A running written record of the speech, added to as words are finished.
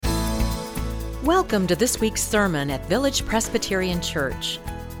Welcome to this week's sermon at Village Presbyterian Church.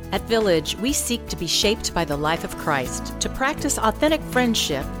 At Village, we seek to be shaped by the life of Christ, to practice authentic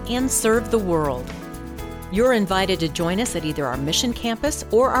friendship, and serve the world. You're invited to join us at either our Mission Campus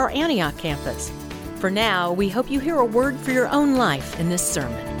or our Antioch campus. For now, we hope you hear a word for your own life in this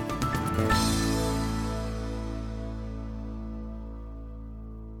sermon.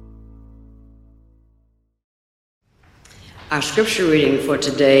 Our scripture reading for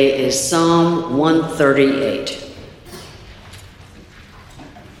today is Psalm 138.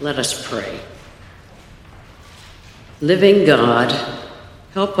 Let us pray. Living God,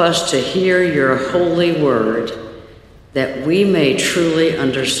 help us to hear your holy word, that we may truly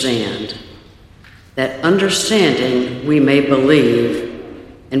understand. That understanding we may believe,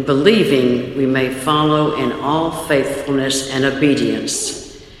 and believing we may follow in all faithfulness and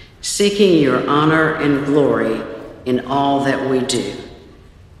obedience, seeking your honor and glory in all that we do.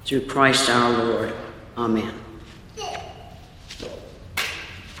 Through Christ our Lord. Amen.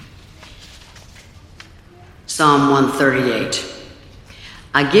 Psalm 138.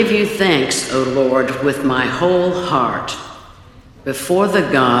 I give you thanks, O Lord, with my whole heart. Before the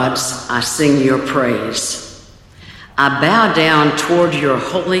gods, I sing your praise. I bow down toward your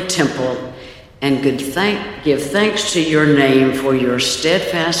holy temple and give thanks to your name for your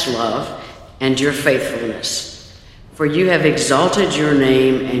steadfast love and your faithfulness. For you have exalted your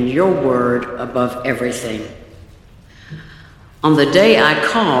name and your word above everything. On the day I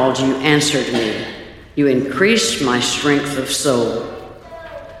called, you answered me. You increased my strength of soul.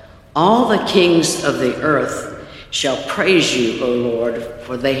 All the kings of the earth shall praise you, O Lord,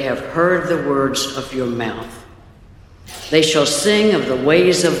 for they have heard the words of your mouth. They shall sing of the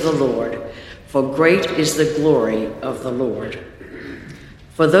ways of the Lord, for great is the glory of the Lord.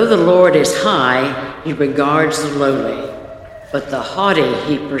 For though the Lord is high, he regards the lowly, but the haughty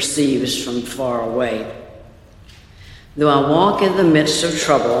he perceives from far away. Though I walk in the midst of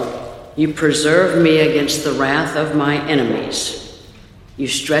trouble, you preserve me against the wrath of my enemies. You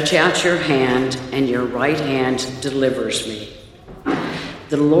stretch out your hand, and your right hand delivers me.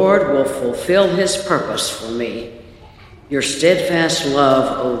 The Lord will fulfill his purpose for me. Your steadfast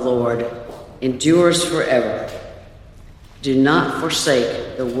love, O Lord, endures forever. Do not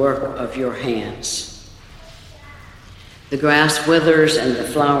forsake the work of your hands. The grass withers and the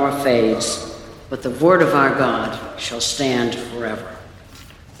flower fades, but the word of our God shall stand forever.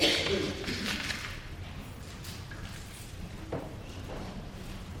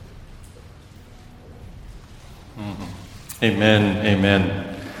 Amen,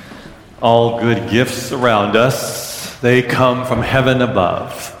 amen. All good gifts around us, they come from heaven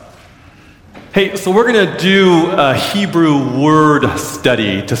above. Hey, so we're going to do a Hebrew word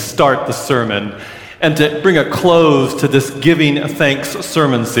study to start the sermon and to bring a close to this Giving Thanks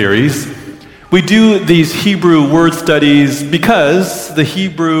sermon series. We do these Hebrew word studies because the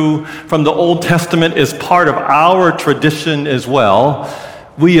Hebrew from the Old Testament is part of our tradition as well.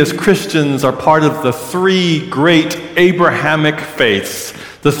 We as Christians are part of the three great Abrahamic faiths,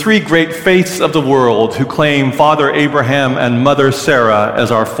 the three great faiths of the world who claim Father Abraham and Mother Sarah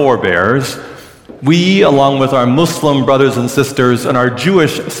as our forebears. We, along with our Muslim brothers and sisters and our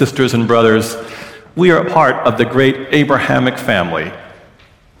Jewish sisters and brothers, we are a part of the great Abrahamic family.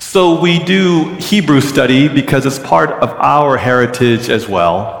 So we do Hebrew study because it's part of our heritage as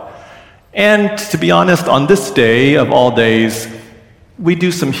well. And to be honest, on this day of all days, we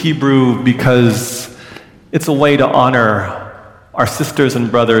do some Hebrew because it's a way to honor our sisters and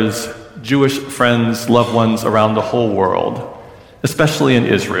brothers, Jewish friends, loved ones around the whole world, especially in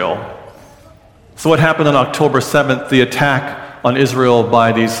Israel. So what happened on October 7th, the attack on Israel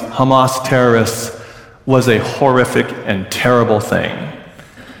by these Hamas terrorists, was a horrific and terrible thing.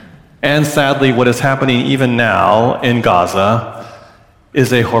 And sadly, what is happening even now in Gaza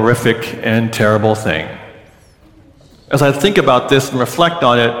is a horrific and terrible thing. As I think about this and reflect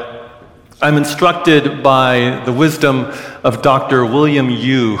on it, I'm instructed by the wisdom of Dr. William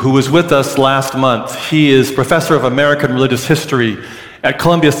Yu, who was with us last month. He is professor of American Religious History at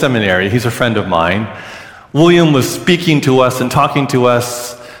Columbia Seminary. He's a friend of mine. William was speaking to us and talking to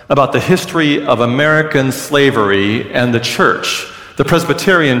us about the history of American slavery and the church, the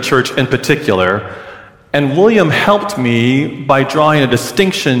Presbyterian Church in particular. And William helped me by drawing a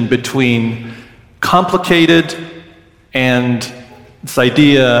distinction between complicated and this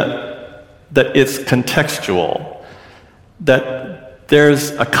idea that it's contextual, that there's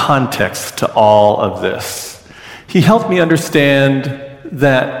a context to all of this. He helped me understand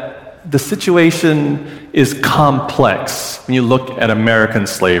that the situation is complex when you look at American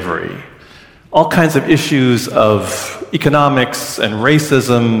slavery. all kinds of issues of economics and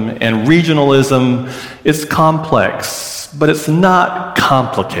racism and regionalism. It's complex, but it's not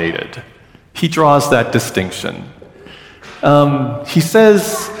complicated. He draws that distinction. He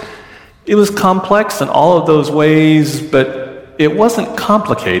says it was complex in all of those ways, but it wasn't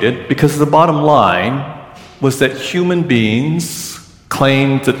complicated because the bottom line was that human beings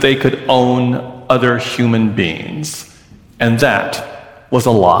claimed that they could own other human beings, and that was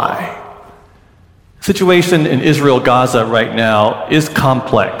a lie. The situation in Israel, Gaza right now is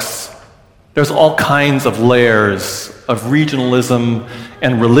complex. There's all kinds of layers of regionalism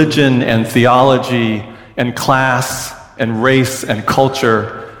and religion and theology and class and race and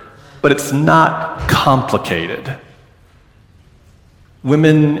culture, but it's not complicated.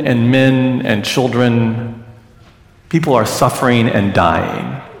 Women and men and children, people are suffering and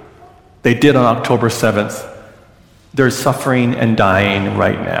dying. They did on October 7th. They're suffering and dying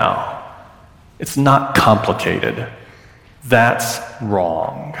right now. It's not complicated. That's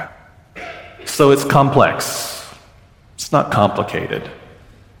wrong. So it's complex. It's not complicated.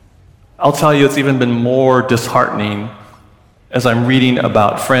 I'll tell you, it's even been more disheartening as I'm reading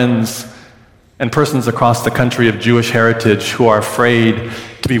about friends and persons across the country of Jewish heritage who are afraid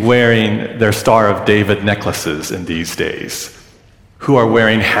to be wearing their Star of David necklaces in these days, who are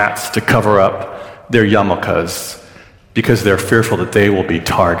wearing hats to cover up their yarmulkes because they're fearful that they will be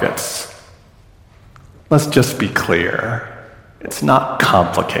targets. Let's just be clear. It's not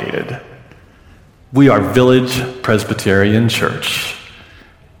complicated. We are Village Presbyterian Church,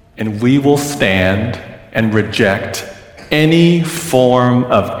 and we will stand and reject any form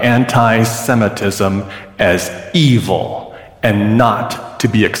of anti-Semitism as evil and not to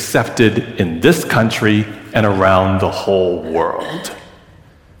be accepted in this country and around the whole world.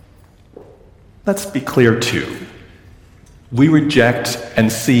 Let's be clear too. We reject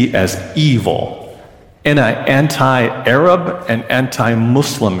and see as evil anti-Arab and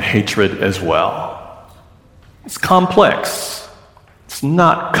anti-Muslim hatred as well. It's complex. It's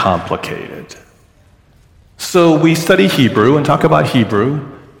not complicated. So we study Hebrew and talk about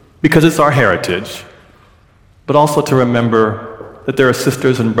Hebrew because it's our heritage, but also to remember that there are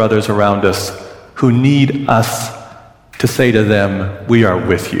sisters and brothers around us who need us to say to them, we are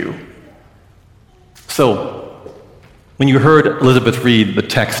with you. So when you heard Elizabeth read the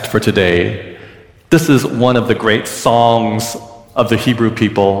text for today, this is one of the great songs of the Hebrew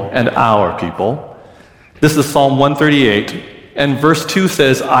people and our people. This is Psalm 138, and verse 2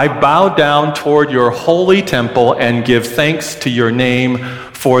 says, I bow down toward your holy temple and give thanks to your name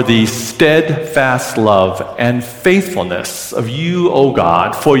for the steadfast love and faithfulness of you, O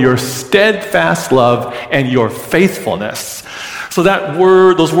God, for your steadfast love and your faithfulness. So that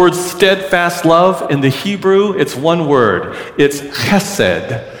word, those words steadfast love in the Hebrew, it's one word. It's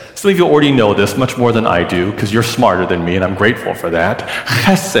chesed. Some of you already know this much more than I do because you're smarter than me and I'm grateful for that.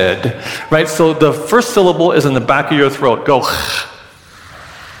 Chesed, right? So the first syllable is in the back of your throat. Go,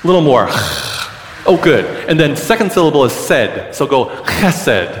 a little more. Oh, good. And then second syllable is sed. So go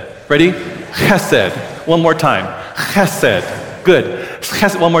chesed. Ready? Chesed. One more time. Chesed. Good.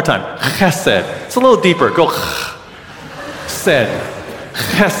 Chesed. One more time. Chesed. It's a little deeper. Go sed.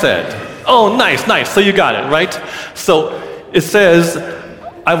 Chesed. Oh, nice. So you got it, right? So it says,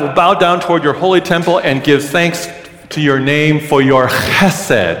 I will bow down toward your holy temple and give thanks to your name for your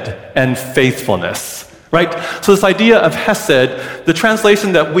chesed and faithfulness, right? So this idea of chesed, the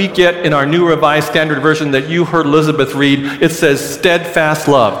translation that we get in our New Revised Standard Version that you heard Elizabeth read, it says steadfast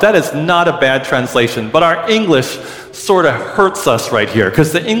love. That is not a bad translation, but our English sort of hurts us right here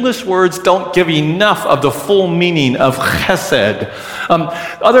because the English words don't give enough of the full meaning of chesed.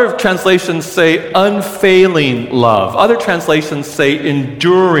 Other translations say unfailing love. Other translations say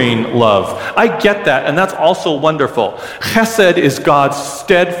enduring love. I get that, and that's also wonderful. Chesed is God's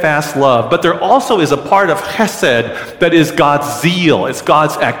steadfast love, but there also is a part of chesed that is God's zeal. It's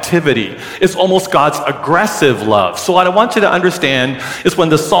God's activity. It's almost God's aggressive love. So what I want you to understand is when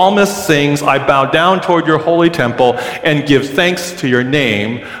the psalmist sings, I bow down toward your holy temple and give thanks to your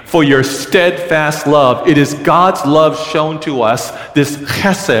name for your steadfast love. It is God's love shown to us, this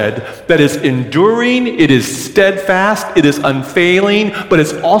chesed that is enduring, it is steadfast, it is unfailing, but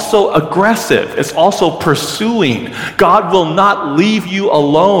it's also aggressive. It's also pursuing. God will not leave you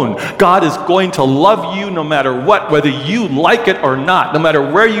alone. God is going to love you no matter what, whether you like it or not, no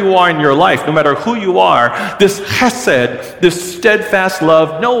matter where you are in your life, no matter who you are. This chesed, this steadfast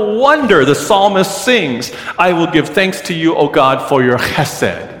love, no wonder the psalmist sings, I will give thanks to you, O God, for your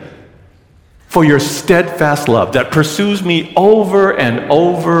chesed, for your steadfast love that pursues me over and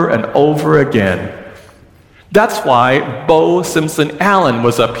over and over again. That's why Bo Simpson Allen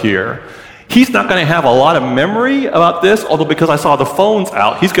was up here. He's not going to have a lot of memory about this, although because I saw the phones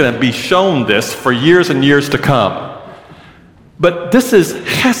out, he's going to be shown this for years and years to come. But this is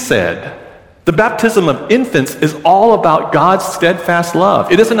Chesed. The baptism of infants is all about God's steadfast love.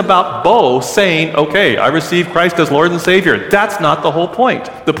 It isn't about Bo saying, okay, I receive Christ as Lord and Savior. That's not the whole point.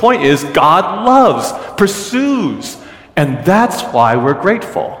 The point is God loves, pursues, and that's why we're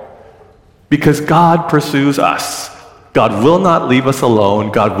grateful. Because God pursues us. God will not leave us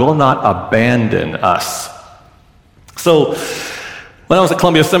alone. God will not abandon us. So, when I was at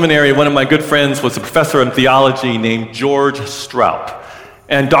Columbia Seminary, one of my good friends was a professor in theology named George Stroup.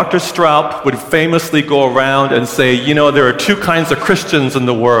 And Dr. Stroup would famously go around and say, you know, there are two kinds of Christians in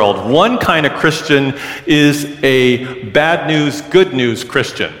the world. One kind of Christian is a bad news, good news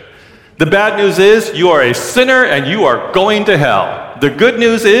Christian. The bad news is you are a sinner and you are going to hell. The good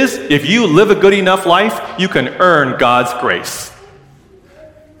news is if you live a good enough life, you can earn God's grace.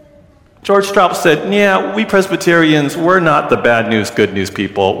 George Stroup said, yeah, we Presbyterians, we're not the bad news, good news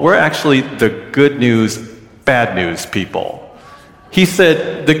people. We're actually the good news, bad news people. He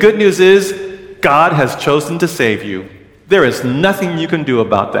said, the good news is God has chosen to save you. There is nothing you can do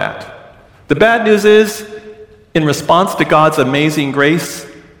about that. The bad news is, in response to God's amazing grace,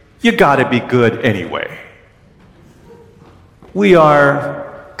 you gotta be good anyway. We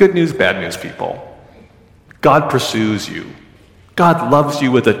are good news, bad news people. God pursues you. God loves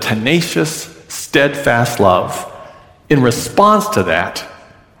you with a tenacious, steadfast love. In response to that,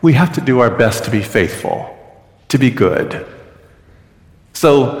 we have to do our best to be faithful, to be good.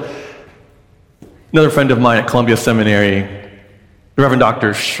 So, another friend of mine at Columbia Seminary, the Reverend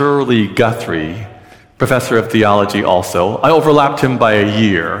Dr. Shirley Guthrie, professor of theology also. I overlapped him by a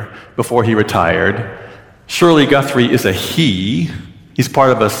year before he retired. Shirley Guthrie is a he. He's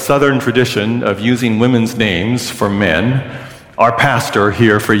part of a Southern tradition of using women's names for men. Our pastor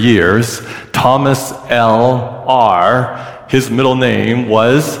here for years, Thomas L. R., his middle name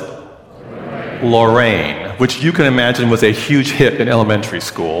was Lorraine, which you can imagine was a huge hit in elementary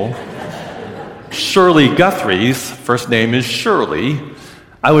school. Shirley Guthrie's first name is Shirley.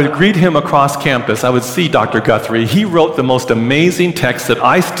 I would greet him across campus. I would see Dr. Guthrie. He wrote the most amazing text that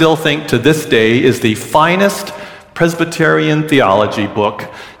I still think to this day is the finest Presbyterian theology book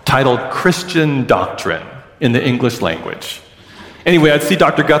titled Christian Doctrine in the English language. Anyway, I'd see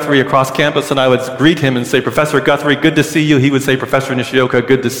Dr. Guthrie across campus and I would greet him and say, Professor Guthrie, good to see you. He would say, Professor Nishioka,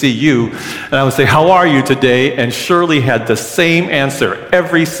 good to see you. And I would say, how are you today? And Shirley had the same answer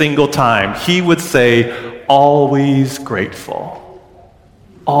every single time. He would say, always grateful.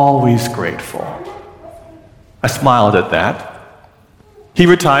 Always grateful. I smiled at that. He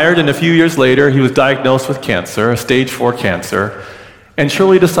retired, and a few years later, he was diagnosed with cancer, a stage 4 cancer, and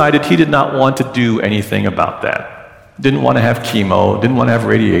Shirley decided he did not want to do anything about that. Didn't want to have chemo, didn't want to have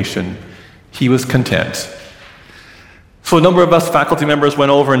radiation. He was content. So a number of us faculty members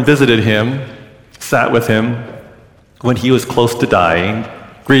went over and visited him, sat with him when he was close to dying,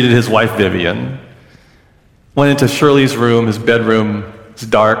 greeted his wife Vivian, went into Shirley's room, his bedroom. It's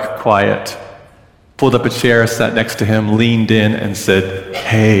dark, quiet, pulled up a chair, sat next to him, leaned in and said,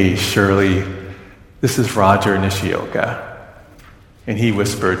 hey, Shirley, this is Rodger Nishioka. And he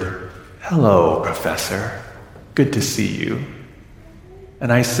whispered, hello, Professor. Good to see you.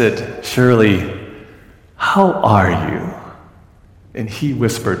 And I said, Shirley, how are you? And he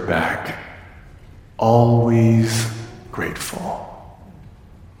whispered back, always grateful.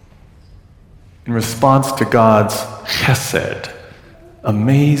 In response to God's chesed,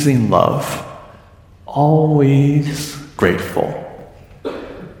 amazing love, always grateful.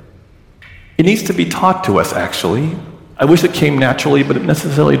 It needs to be taught to us, actually. I wish it came naturally, but it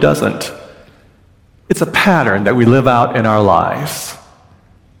necessarily doesn't. It's a pattern that we live out in our lives.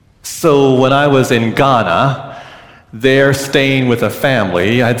 So when I was in Ghana, there staying with a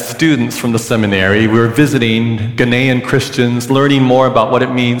family, I had students from the seminary. We were visiting Ghanaian Christians, learning more about what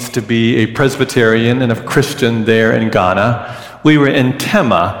it means to be a Presbyterian and a Christian there in Ghana. We were in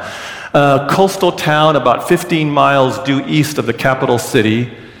Tema, a coastal town about 15 miles due east of the capital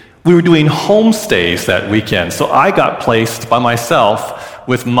city. We were doing homestays that weekend, so I got placed by myself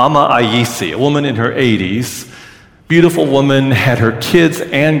with Mama Ayisi, a woman in her 80s. Beautiful woman, had her kids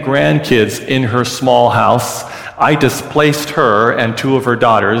and grandkids in her small house. I displaced her and 2 of her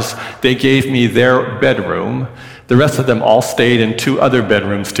daughters. They gave me their bedroom. The rest of them all stayed in 2 other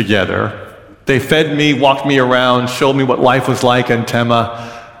bedrooms together. They fed me, walked me around, showed me what life was like in Tema.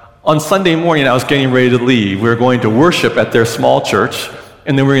 On Sunday morning, I was getting ready to leave. We were going to worship at their small church,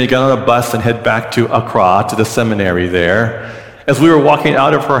 and then we were going to get on a bus and head back to Accra, to the seminary there. As we were walking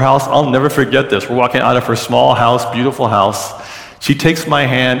out of her house, I'll never forget this. We're walking out of her small house, beautiful house. She takes my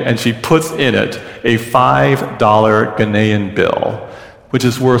hand and she puts in it a $5 Ghanaian bill, which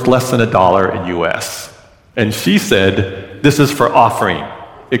is worth less than $1 in US. And she said, "This is for offering.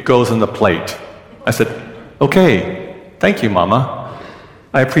 It goes in the plate." I said, "Okay, thank you, Mama.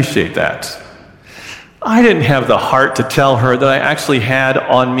 I appreciate that." I didn't have the heart to tell her that I actually had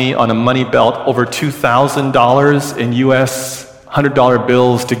on me on a money belt over $2,000 in US $100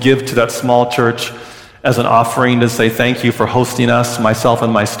 bills to give to that small church as an offering to say thank you for hosting us, myself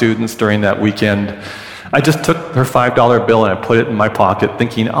and my students, during that weekend. I just took her $5 bill and I put it in my pocket,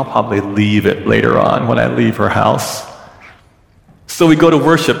 thinking I'll probably leave it later on when I leave her house. So we go to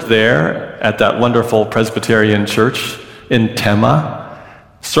worship there at that wonderful Presbyterian church in Tema.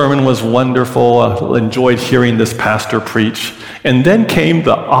 Sermon was wonderful. I enjoyed hearing this pastor preach. And then came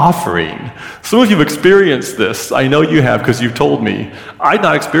the offering. Some of you have experienced this. I know you have because you've told me. I'd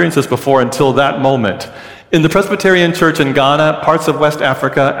not experienced this before until that moment. In the Presbyterian church in Ghana, parts of West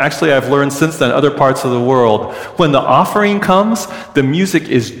Africa, actually I've learned since then other parts of the world, when the offering comes, the music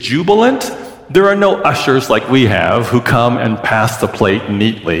is jubilant. There are no ushers like we have who come and pass the plate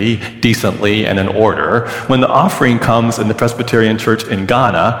neatly, decently, and in order. When the offering comes in the Presbyterian church in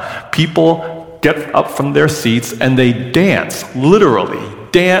Ghana, people get up from their seats and they dance, literally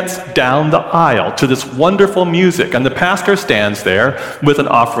dance down the aisle to this wonderful music. And the pastor stands there with an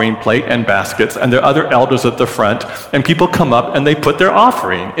offering plate and baskets, and there are other elders at the front, and people come up and they put their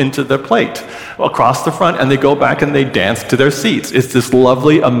offering into the plate across the front, and they go back and they dance to their seats. It's this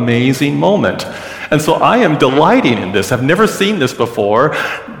lovely, amazing moment. And so I am delighting in this. I've never seen this before.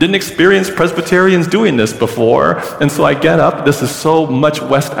 Didn't experience Presbyterians doing this before. And so I get up. This is so much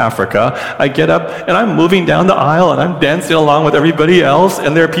West Africa. I get up and I'm moving down the aisle and I'm dancing along with everybody else.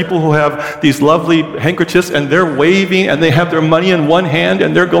 And there are people who have these lovely handkerchiefs and they're waving and they have their money in one hand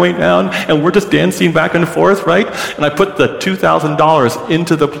and they're going down and we're just dancing back and forth, right? And I put the $2,000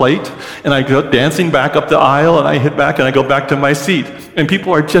 into the plate and I go dancing back up the aisle and I hit back and I go back to my seat. And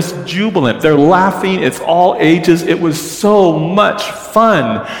people are just jubilant. They're laughing. It's all ages. It was so much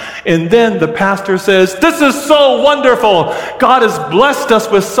fun. And then the pastor says, "This is so wonderful. God has blessed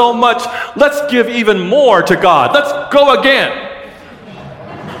us with so much. Let's give even more to God. Let's go again."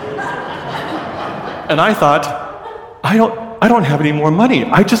 And I thought, I don't have any more money.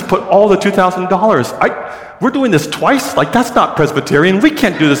 I just put all the $2,000. We're doing this twice? Like, that's not Presbyterian. We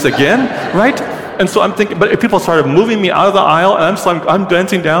can't do this again, right? And so I'm thinking, but people started moving me out of the aisle, and I'm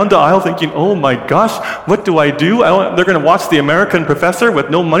dancing down the aisle thinking, oh my gosh, what do I do? They're going to watch The American Professor with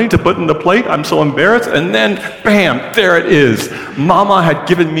no money to put in the plate. I'm so embarrassed. And then, bam, there it is. Mama had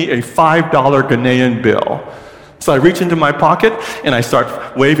given me a $5 Ghanaian bill. So I reach into my pocket, and I start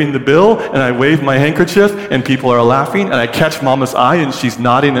waving the bill, and I wave my handkerchief, and people are laughing, and I catch Mama's eye, and she's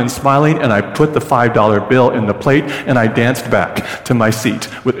nodding and smiling, and I put the $5 bill in the plate, and I danced back to my seat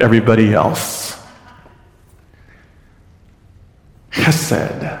with everybody else.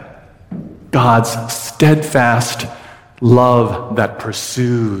 Chesed, God's steadfast love that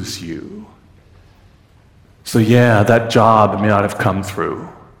pursues you. So yeah, that job may not have come through,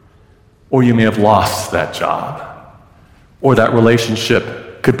 or you may have lost that job, or that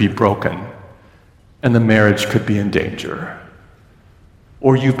relationship could be broken, and the marriage could be in danger,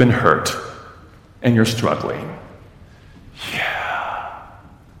 or you've been hurt, and you're struggling. Yeah.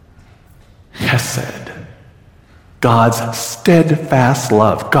 Chesed. God's steadfast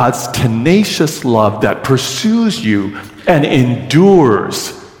love, God's tenacious love that pursues you and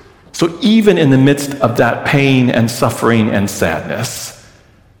endures. So even in the midst of that pain and suffering and sadness,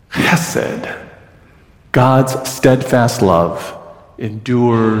 chesed, God's steadfast love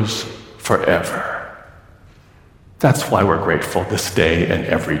endures forever. That's why we're grateful this day and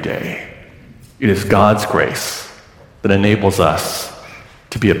every day. It is God's grace that enables us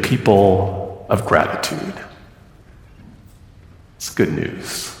to be a people of gratitude. It's good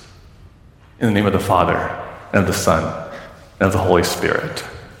news. In the name of the Father, and of the Son, and of the Holy Spirit.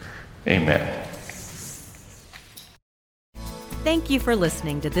 Amen. Thank you for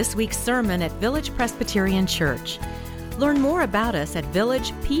listening to this week's sermon at Village Presbyterian Church. Learn more about us at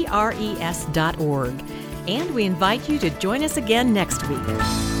villagepres.org, and we invite you to join us again next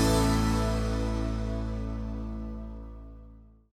week.